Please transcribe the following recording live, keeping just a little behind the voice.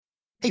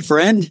Hey,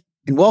 friend,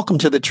 and welcome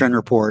to the Trend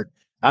Report.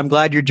 I'm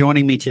glad you're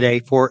joining me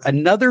today for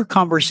another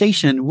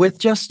conversation with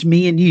just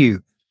me and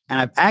you. And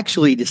I've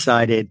actually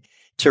decided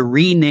to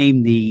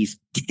rename these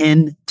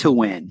 10 to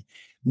Win,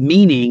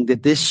 meaning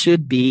that this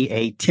should be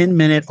a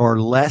 10-minute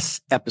or less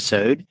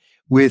episode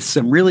with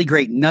some really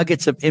great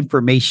nuggets of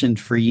information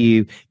for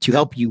you to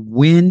help you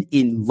win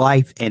in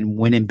life and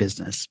win in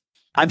business.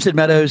 I'm Sid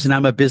Meadows, and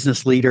I'm a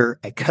business leader,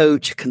 a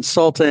coach,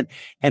 consultant,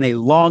 and a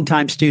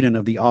longtime student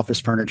of the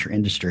office furniture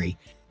industry.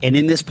 And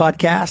in this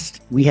podcast,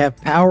 we have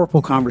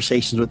powerful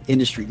conversations with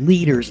industry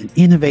leaders and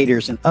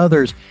innovators and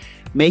others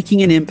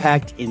making an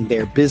impact in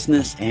their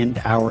business and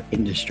our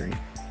industry.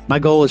 My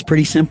goal is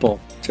pretty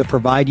simple: to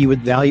provide you with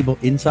valuable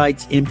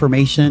insights,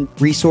 information,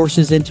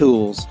 resources, and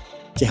tools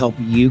to help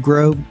you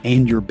grow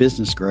and your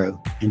business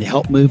grow and to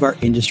help move our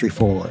industry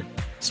forward.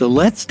 So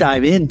let's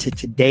dive into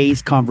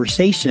today's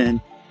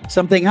conversation,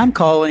 something I'm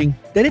calling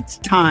that it's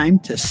time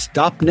to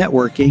stop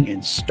networking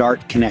and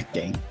start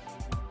connecting.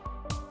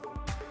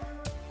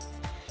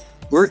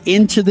 We're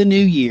into the new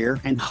year,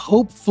 and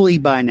hopefully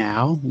by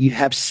now you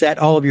have set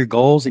all of your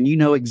goals and you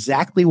know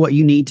exactly what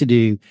you need to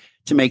do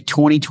to make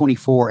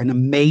 2024 an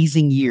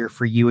amazing year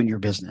for you and your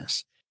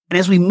business. And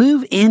as we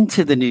move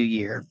into the new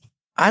year,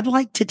 I'd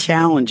like to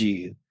challenge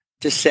you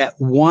to set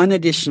one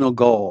additional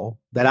goal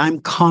that I'm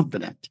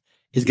confident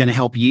is going to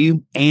help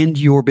you and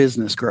your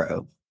business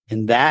grow.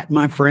 And that,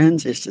 my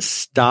friends, is to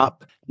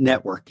stop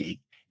networking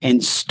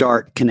and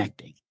start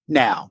connecting.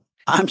 Now,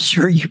 I'm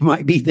sure you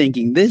might be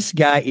thinking, this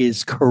guy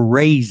is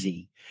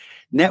crazy.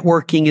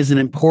 Networking is an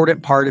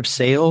important part of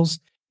sales,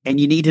 and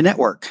you need to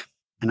network.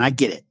 And I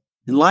get it.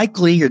 And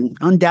likely, or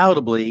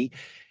undoubtedly,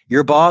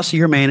 your boss or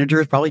your manager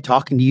is probably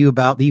talking to you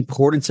about the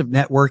importance of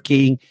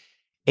networking,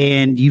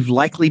 and you've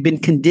likely been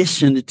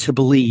conditioned to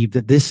believe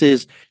that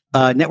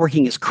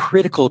networking is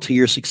critical to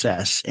your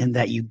success and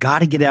that you got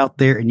to get out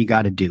there and you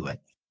got to do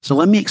it. So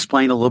let me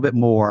explain a little bit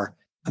more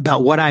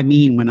about what I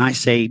mean when I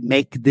say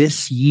make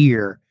this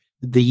year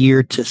the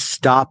year to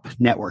stop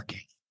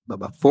networking. But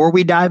before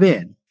we dive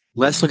in,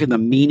 let's look at the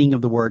meaning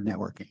of the word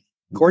networking.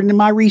 According to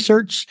my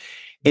research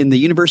in the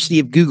University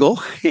of Google,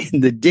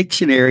 the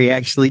dictionary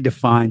actually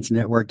defines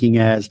networking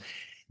as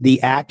the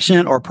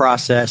action or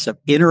process of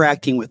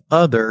interacting with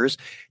others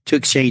to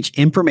exchange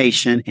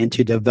information and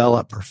to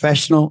develop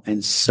professional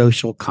and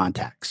social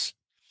contacts.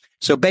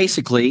 So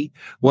basically,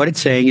 what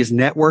it's saying is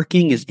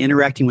networking is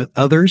interacting with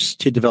others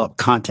to develop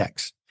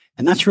contacts.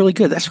 And that's really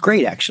good. That's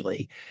great,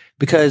 actually,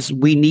 because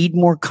we need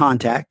more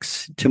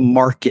contacts to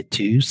market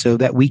to so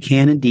that we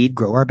can indeed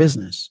grow our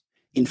business.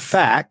 In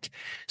fact,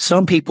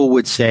 some people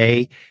would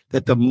say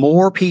that the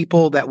more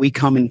people that we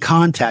come in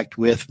contact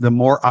with, the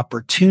more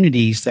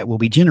opportunities that will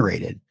be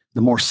generated,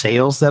 the more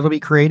sales that will be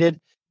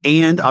created.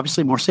 And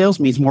obviously, more sales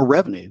means more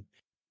revenue.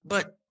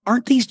 But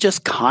aren't these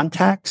just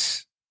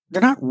contacts?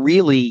 They're not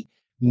really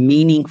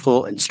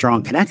meaningful and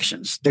strong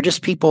connections. They're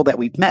just people that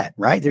we've met,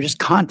 right? They're just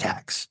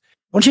contacts.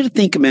 I want you to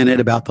think a minute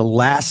about the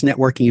last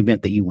networking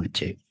event that you went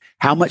to.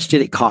 How much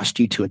did it cost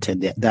you to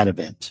attend that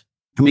event?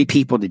 How many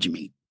people did you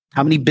meet?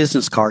 How many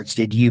business cards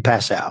did you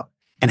pass out?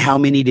 And how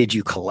many did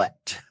you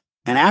collect?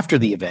 And after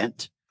the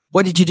event,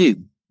 what did you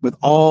do with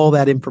all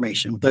that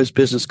information, with those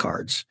business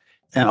cards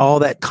and all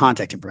that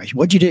contact information?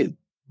 What'd you do?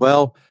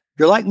 Well,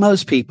 you're like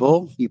most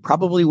people. You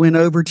probably went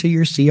over to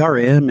your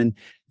CRM and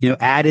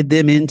added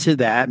them into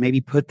that, maybe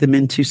put them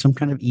into some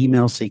kind of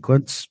email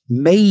sequence.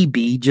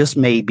 Maybe, just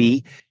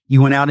maybe,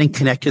 you went out and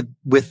connected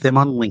with them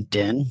on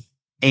LinkedIn,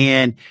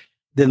 and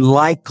then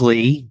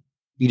likely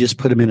you just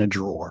put them in a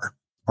drawer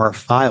or a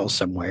file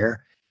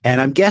somewhere. And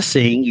I'm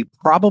guessing you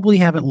probably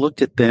haven't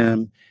looked at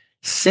them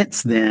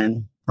since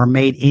then or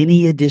made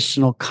any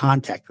additional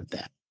contact with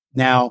them.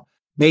 Now,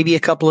 maybe a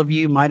couple of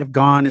you might have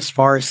gone as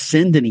far as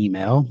send an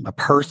email, a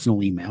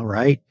personal email,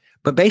 right?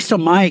 But based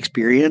on my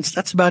experience,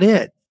 that's about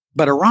it.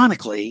 But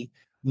ironically,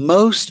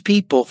 most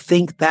people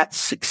think that's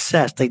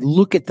success. They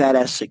look at that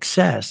as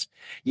success.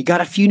 You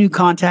got a few new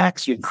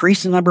contacts, you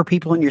increase the number of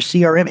people in your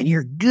CRM, and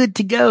you're good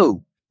to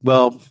go.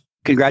 Well,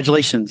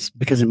 congratulations,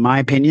 because in my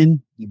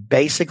opinion, you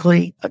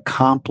basically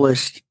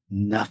accomplished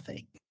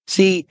nothing.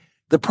 See,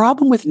 the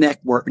problem with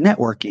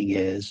networking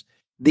is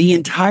the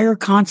entire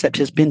concept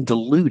has been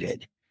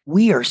diluted.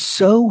 We are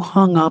so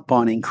hung up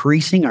on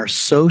increasing our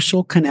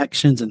social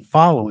connections and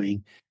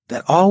following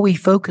that all we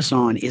focus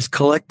on is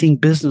collecting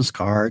business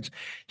cards,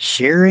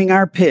 sharing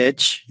our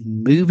pitch,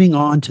 and moving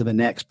on to the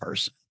next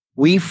person.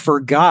 We've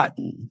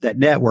forgotten that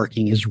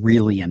networking is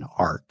really an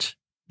art.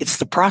 It's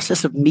the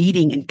process of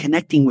meeting and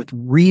connecting with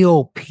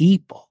real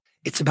people.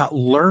 It's about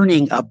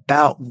learning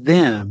about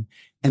them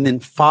and then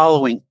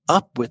following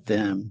up with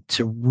them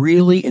to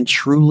really and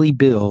truly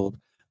build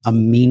a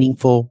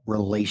meaningful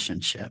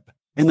relationship.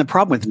 And the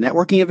problem with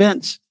networking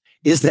events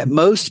is that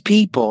most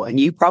people, and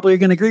you probably are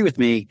going to agree with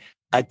me,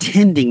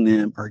 attending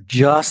them are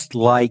just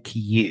like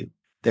you.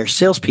 They're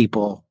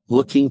salespeople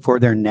looking for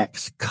their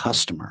next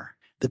customer.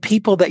 The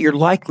people that you're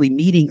likely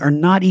meeting are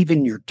not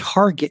even your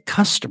target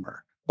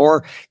customer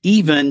or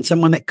even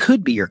someone that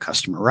could be your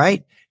customer,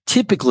 right?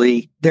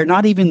 Typically, they're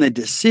not even the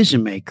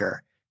decision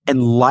maker.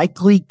 and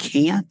likely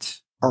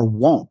can't or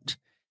won't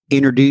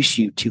introduce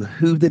you to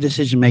who the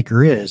decision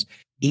maker is,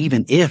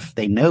 even if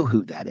they know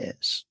who that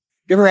is.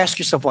 You ever ask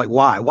yourself, like,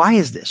 why? Why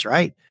is this,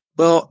 right?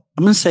 Well,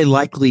 I'm going to say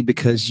likely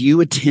because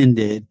you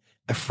attended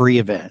a free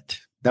event.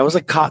 That was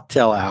a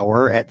cocktail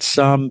hour at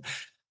some,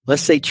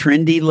 let's say,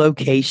 trendy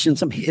location,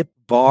 some hip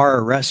bar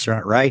or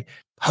restaurant, right?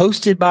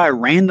 Hosted by a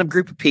random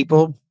group of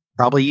people,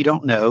 probably you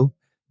don't know,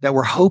 that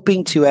were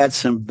hoping to add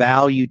some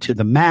value to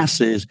the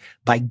masses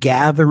by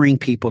gathering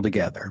people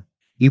together.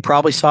 You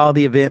probably saw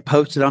the event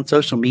posted on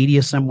social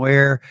media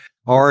somewhere,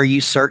 or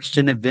you searched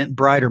an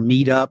Eventbrite or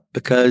Meetup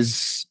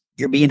because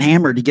you're being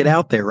hammered to get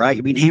out there, right?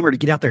 You're being hammered to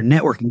get out there,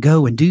 network and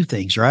go and do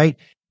things, right?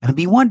 And I'd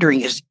be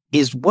wondering,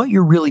 is what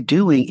you're really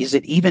doing, is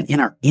it even in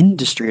our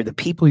industry or the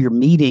people you're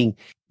meeting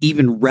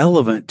even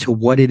relevant to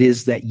what it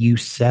is that you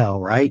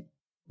sell, right?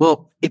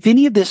 Well, if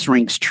any of this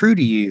rings true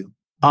to you,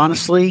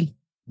 honestly,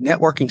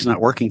 networking's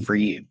not working for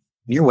you.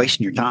 You're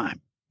wasting your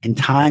time. And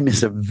time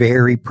is a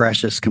very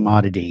precious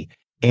commodity,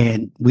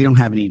 and we don't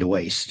have any to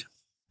waste.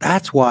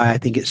 That's why I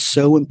think it's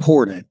so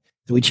important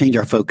that we change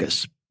our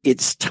focus.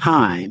 It's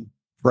time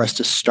for us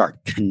to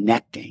start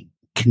connecting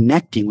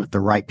with the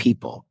right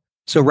people.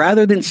 So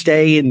rather than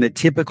stay in the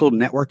typical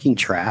networking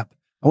trap,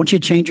 I want you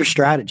to change your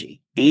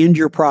strategy and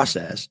your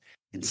process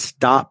and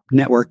stop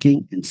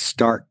networking and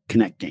start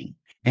connecting.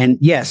 And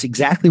yes,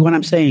 exactly what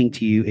I'm saying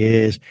to you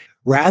is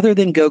rather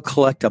than go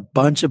collect a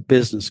bunch of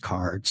business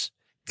cards,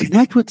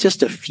 connect with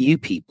just a few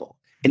people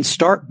and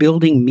start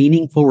building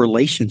meaningful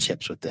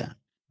relationships with them.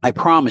 I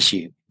promise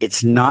you,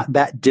 it's not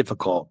that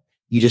difficult.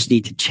 You just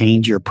need to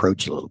change your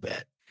approach a little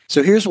bit.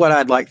 So here's what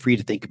I'd like for you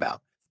to think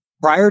about.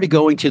 Prior to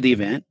going to the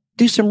event,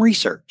 do some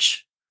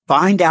research.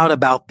 Find out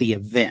about the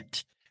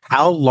event.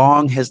 How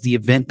long has the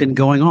event been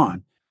going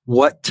on?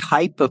 What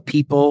type of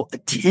people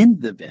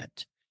attend the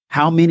event?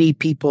 How many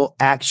people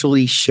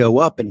actually show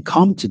up and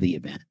come to the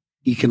event?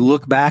 You can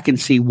look back and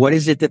see what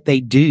is it that they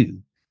do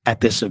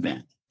at this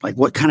event? Like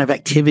what kind of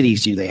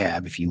activities do they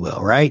have, if you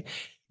will, right?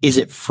 Is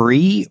it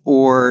free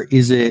or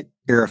is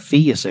there a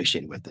fee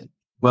associated with it?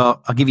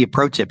 Well, I'll give you a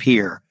pro tip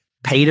here.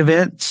 Paid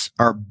events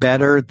are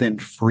better than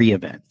free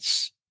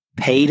events.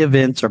 Paid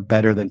events are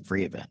better than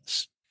free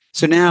events.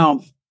 So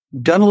now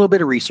you've done a little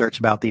bit of research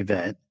about the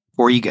event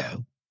before you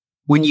go.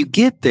 When you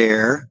get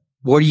there,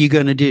 what are you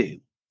going to do?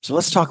 So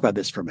let's talk about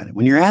this for a minute.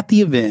 When you're at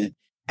the event,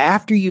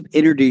 after you've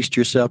introduced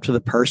yourself to the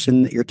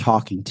person that you're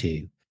talking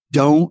to,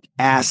 don't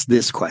ask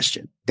this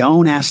question.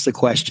 Don't ask the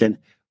question,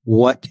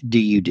 what do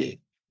you do?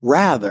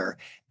 Rather,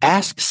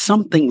 ask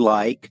something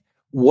like,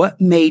 what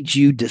made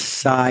you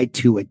decide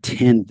to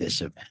attend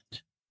this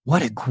event?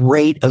 What a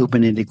great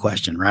open-ended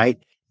question,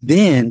 right?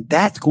 Then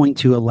that's going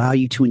to allow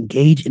you to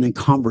engage in a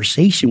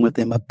conversation with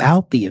them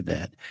about the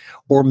event,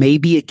 or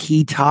maybe a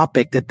key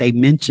topic that they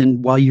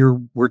mentioned while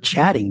we're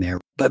chatting there.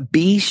 But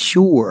be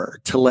sure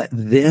to let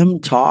them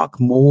talk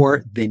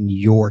more than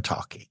you're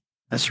talking.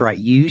 That's right.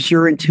 Use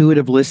your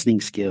intuitive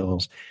listening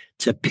skills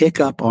to pick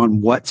up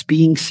on what's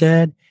being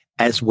said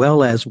as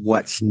well as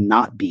what's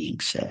not being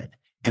said.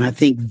 And I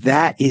think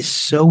that is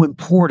so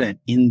important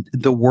in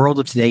the world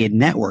of today in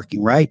networking,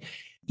 right?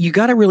 You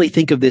got to really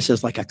think of this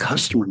as like a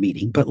customer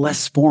meeting, but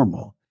less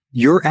formal.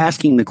 You're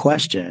asking the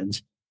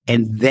questions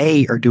and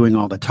they are doing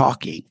all the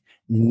talking,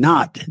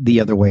 not the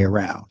other way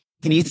around.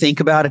 Can you think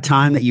about a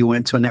time that you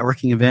went to a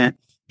networking event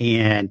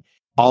and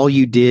all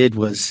you did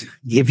was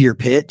give your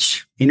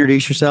pitch,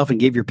 introduce yourself and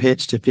give your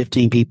pitch to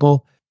 15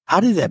 people? How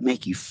did that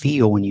make you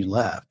feel when you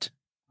left?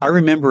 I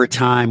remember a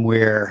time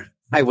where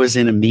I was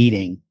in a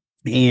meeting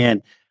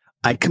and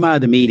I'd come out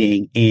of the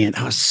meeting and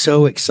I was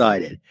so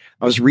excited.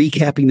 I was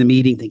recapping the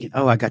meeting thinking,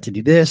 oh, I got to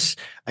do this.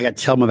 I got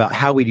to tell them about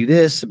how we do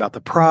this, about the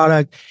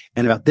product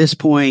and about this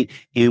point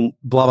and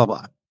blah, blah,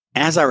 blah.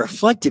 As I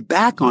reflected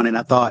back on it,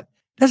 I thought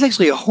that's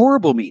actually a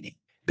horrible meeting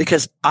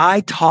because I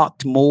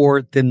talked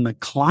more than the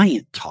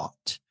client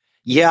talked.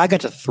 Yeah, I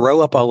got to throw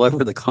up all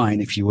over the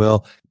client, if you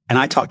will. And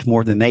I talked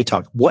more than they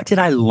talked. What did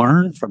I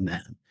learn from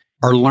them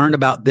or learn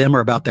about them or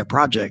about their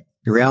project?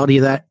 The reality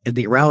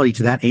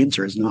to that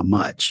answer is not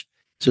much.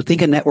 So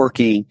think of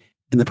networking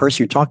and the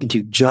person you're talking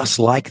to just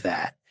like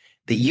that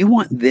you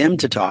want them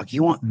to talk.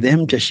 You want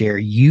them to share.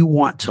 You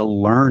want to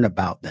learn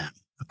about them.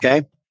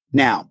 Okay.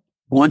 Now,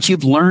 once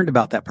you've learned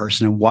about that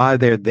person and why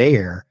they're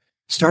there,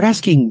 start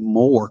asking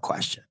more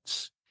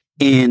questions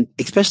and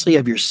especially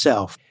of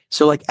yourself.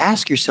 So like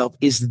ask yourself,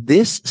 is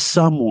this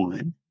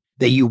someone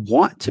that you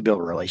want to build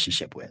a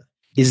relationship with?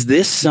 Is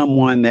this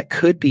someone that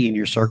could be in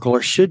your circle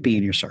or should be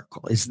in your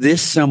circle? Is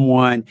this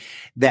someone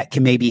that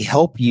can maybe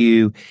help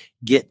you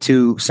get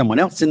to someone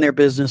else in their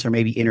business or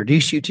maybe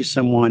introduce you to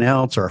someone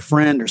else or a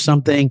friend or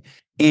something?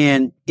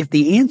 And if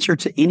the answer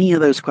to any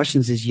of those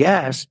questions is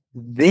yes,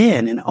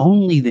 then and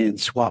only then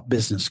swap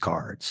business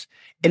cards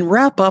and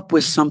wrap up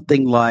with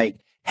something like,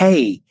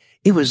 hey,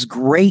 it was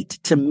great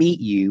to meet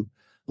you.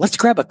 Let's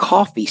grab a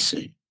coffee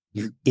soon.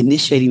 You're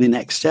initiating the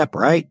next step,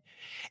 right?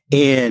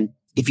 And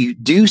if you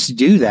do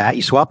that,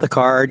 you swap the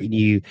card and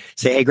you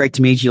say, hey, great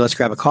to meet you. Let's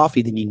grab a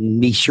coffee. Then you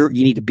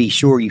need to be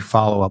sure you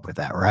follow up with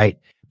that, right?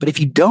 But if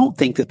you don't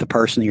think that the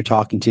person that you're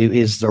talking to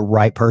is the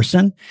right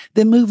person,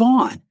 then move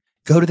on.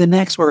 Go to the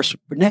next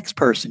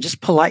person,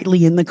 just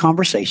politely in the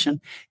conversation,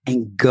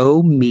 and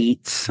go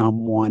meet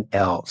someone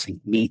else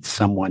and meet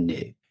someone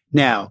new.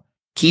 Now,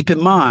 keep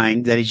in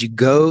mind that as you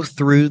go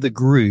through the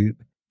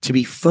group, to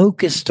be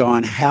focused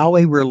on how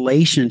a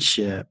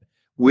relationship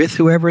with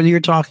whoever you're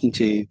talking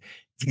to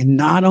can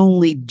not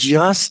only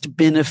just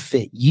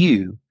benefit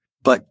you,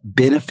 but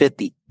benefit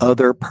the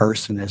other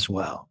person as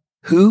well.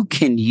 Who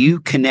can you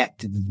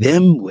connect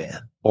them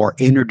with or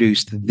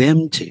introduce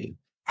them to?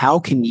 How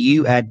can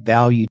you add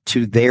value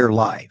to their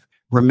life?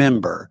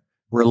 Remember,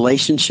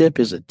 relationship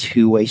is a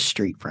two-way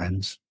street,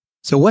 friends.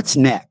 So what's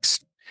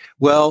next?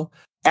 Well,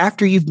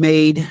 after you've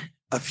made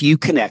a few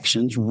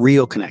connections,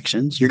 real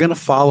connections, you're going to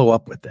follow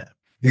up with them.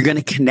 You're going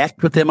to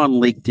connect with them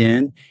on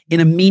LinkedIn in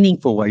a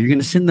meaningful way. You're going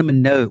to send them a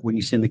note when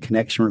you send the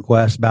connection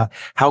request about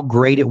how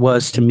great it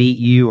was to meet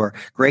you or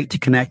great to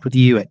connect with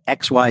you at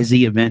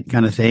XYZ event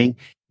kind of thing.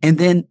 And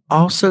then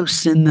also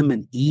send them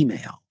an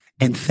email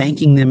and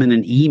thanking them in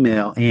an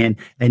email and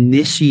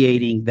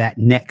initiating that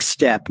next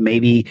step.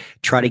 Maybe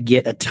try to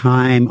get a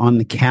time on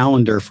the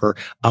calendar for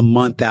a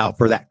month out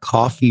for that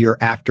coffee or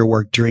after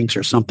work drinks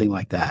or something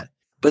like that.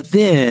 But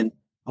then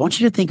I want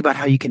you to think about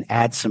how you can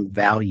add some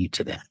value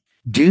to them.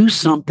 Do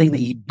something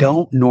that you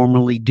don't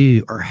normally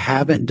do or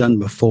haven't done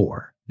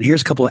before. And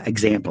here's a couple of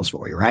examples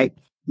for you, right?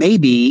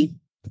 Maybe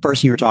the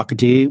person you were talking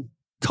to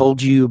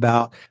told you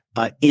about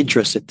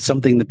interest in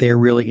something that they're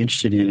really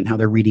interested in and how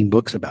they're reading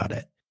books about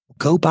it.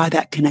 Go buy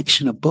that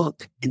connection a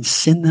book and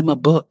send them a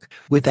book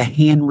with a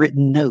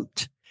handwritten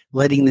note,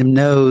 letting them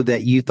know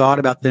that you thought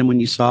about them when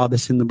you saw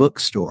this in the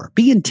bookstore.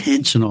 Be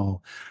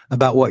intentional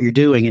about what you're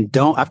doing. And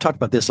I've talked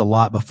about this a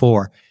lot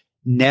before.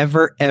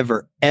 Never,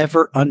 ever,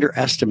 ever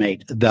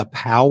underestimate the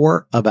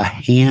power of a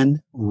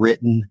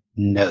handwritten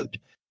note.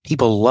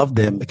 People love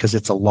them because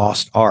it's a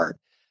lost art.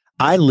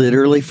 I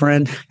literally,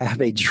 friend,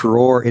 have a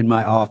drawer in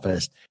my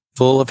office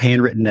full of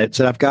handwritten notes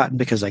that I've gotten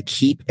because I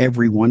keep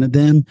every one of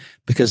them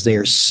because they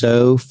are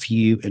so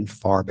few and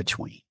far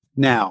between.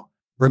 Now,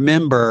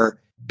 remember,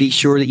 be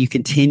sure that you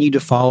continue to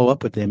follow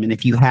up with them. And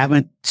if you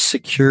haven't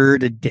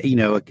secured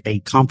a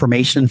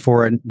confirmation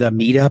for the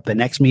meetup, the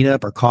next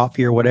meetup or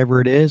coffee or whatever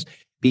it is,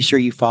 be sure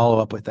you follow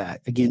up with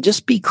that. Again,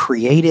 just be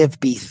creative,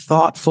 be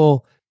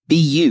thoughtful, be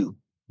you,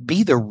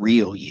 be the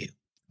real you.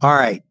 All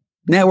right.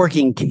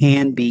 Networking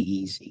can be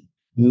easy.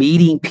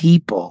 Meeting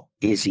people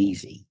is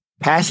easy.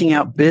 Passing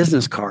out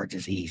business cards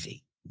is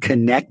easy.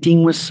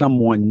 Connecting with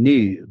someone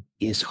new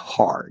is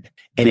hard.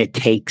 And it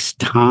takes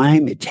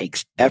time, it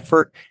takes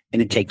effort,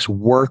 and it takes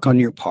work on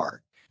your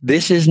part.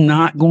 This is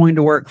not going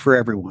to work for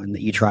everyone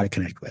that you try to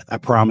connect with. I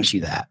promise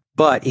you that.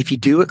 But if you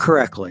do it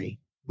correctly,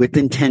 with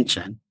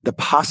intention, the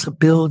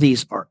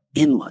possibilities are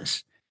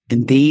endless.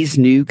 And these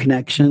new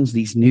connections,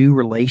 these new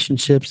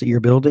relationships that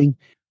you're building,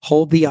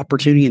 hold the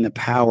opportunity and the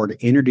power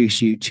to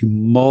introduce you to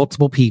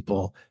multiple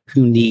people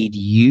who need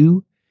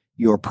you,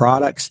 your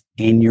products,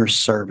 and your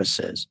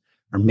services,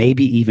 or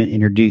maybe even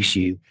introduce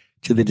you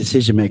to the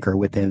decision maker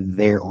within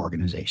their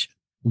organization.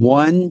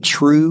 One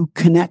true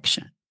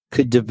connection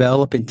could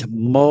develop into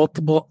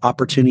multiple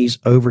opportunities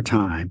over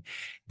time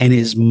and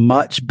is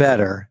much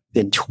better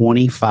than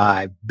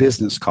 25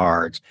 business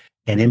cards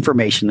and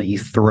information that you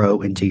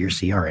throw into your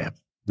CRM.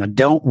 Now,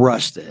 don't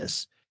rush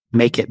this.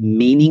 Make it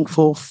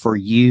meaningful for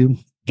you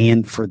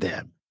and for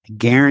them. I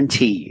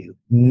guarantee you,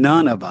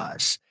 none of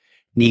us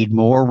need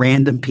more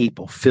random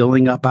people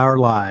filling up our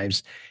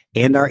lives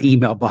and our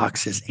email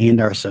boxes and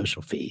our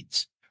social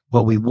feeds.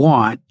 What we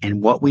want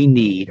and what we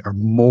need are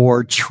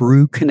more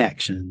true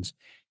connections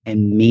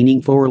and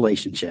meaningful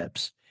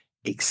relationships,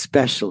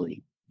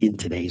 especially in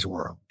today's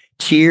world.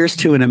 Cheers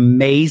to an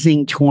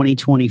amazing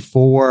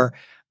 2024.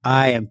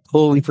 I am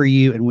pulling for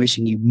you and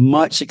wishing you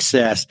much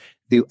success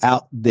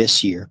throughout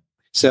this year.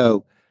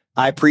 So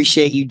I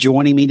appreciate you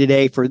joining me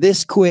today for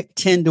this quick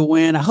 10 to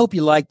win. I hope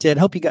you liked it. I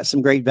hope you got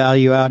some great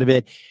value out of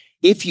it.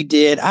 If you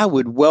did, I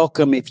would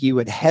welcome if you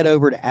would head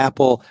over to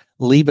Apple,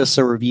 leave us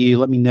a review.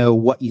 Let me know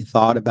what you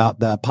thought about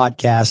the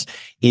podcast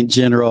in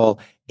general.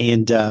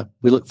 And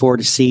we look forward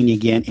to seeing you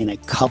again in a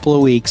couple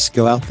of weeks.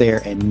 Go out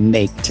there and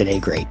make today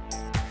great.